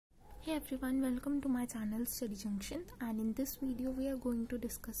Hey everyone, welcome to my channel Study Junction, and in this video we are going to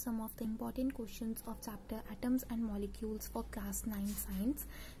discuss some of the important questions of chapter Atoms and Molecules for class 9 science.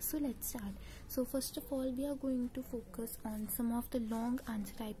 So let's start. So first of all, we are going to focus on some of the long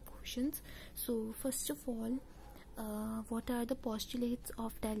answer type questions. So first of all, what are the postulates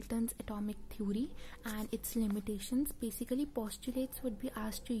of Dalton's atomic theory and its limitations? Basically, postulates would be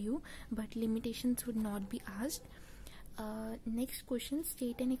asked to you, but limitations would not be asked. Next question,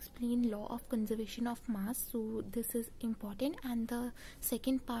 state and explain law of conservation of mass. So this is important, and the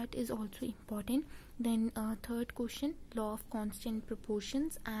second part is also important. Then third question, law of constant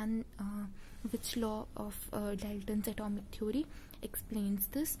proportions, and which law of Dalton's atomic theory explains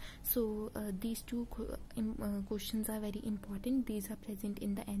this. So these two questions are very important. These are present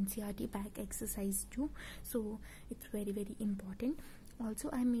in the NCERT back exercise too, so it's very important.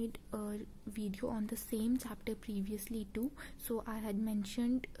 Also, I made a video on the same chapter previously too, so I had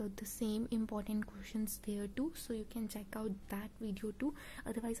mentioned the same important questions there too, so you can check out that video too.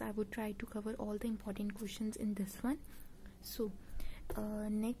 Otherwise, I would try to cover all the important questions in this one. So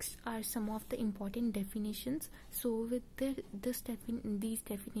next are some of the important definitions. So with these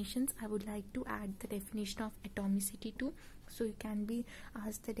definitions, I would like to add the definition of atomicity too. So you can be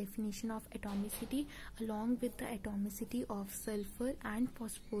asked the definition of atomicity along with the atomicity of sulfur and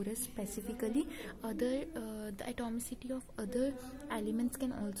phosphorus specifically. The atomicity of other elements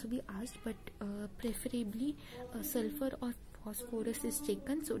can also be asked, but preferably sulfur or phosphorus is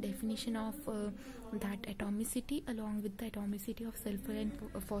taken. So definition of that atomicity along with the atomicity of sulfur and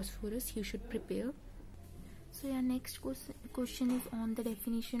phosphorus you should prepare. So yeah, next question is on the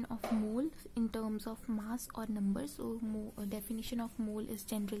definition of mole in terms of mass or numbers. So definition of mole is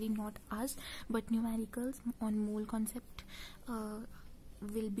generally not asked, but numericals on mole concept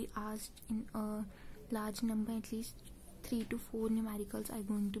will be asked in a large number. At least 3 to 4 numericals are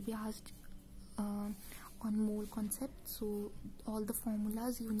going to be asked on mole concept, so all the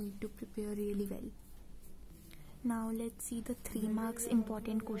formulas you need to prepare really well. Now let's see the 3 marks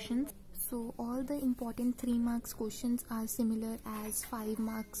important questions. So all the important 3 marks questions are similar as 5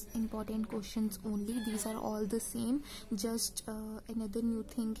 marks important questions only. These are all the same. Just another new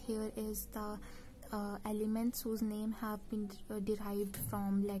thing here is the elements whose name have been derived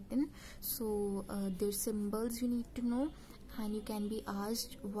from Latin. So their symbols you need to know, and you can be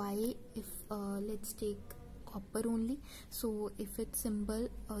asked why. If let's take copper only, so if its symbol,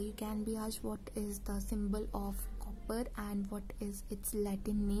 you can be asked what is the symbol of copper and what is its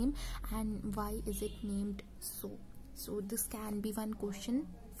Latin name and why is it named so. So this can be one question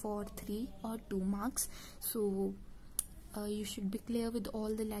for 3 or 2 marks. So you should be clear with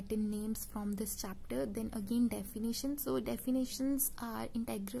all the Latin names from this chapter. Then again, definitions. So definitions are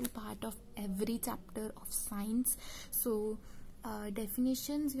integral part of every chapter of science. So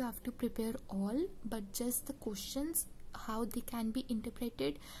definitions you have to prepare all, but just the questions, how they can be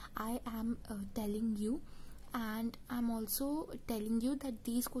interpreted, I am telling you. And I'm also telling you that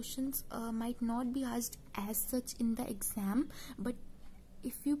these questions might not be asked as such in the exam, but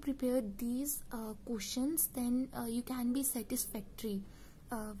if you prepare these questions, then you can be satisfactory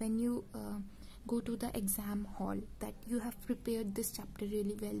when you go to the exam hall, that you have prepared this chapter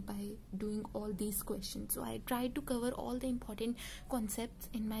really well by doing all these questions. So I try to cover all the important concepts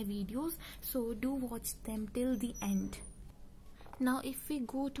in my videos, so do watch them till the end. Now if we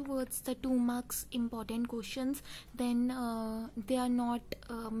go towards the 2 marks important questions, then they are not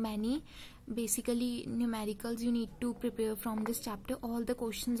many. Basically, numericals you need to prepare from this chapter. All the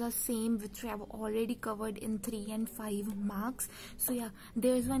questions are same, which we have already covered in 3 and 5 marks. So yeah,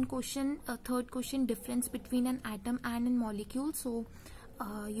 there is one question, a third question, difference between an atom and a molecule. So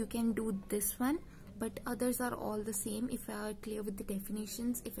you can do this one, but others are all the same. If I are clear with the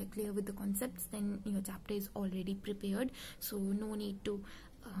definitions, if I are clear with the concepts, then your chapter is already prepared. So no need to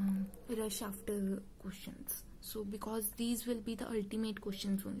rush after questions. So because these will be the ultimate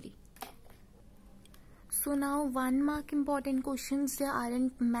questions only. So now 1 mark important questions, there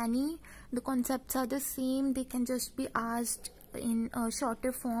aren't many. The concepts are the same. They can just be asked in a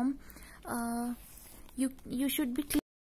shorter form. You should be clear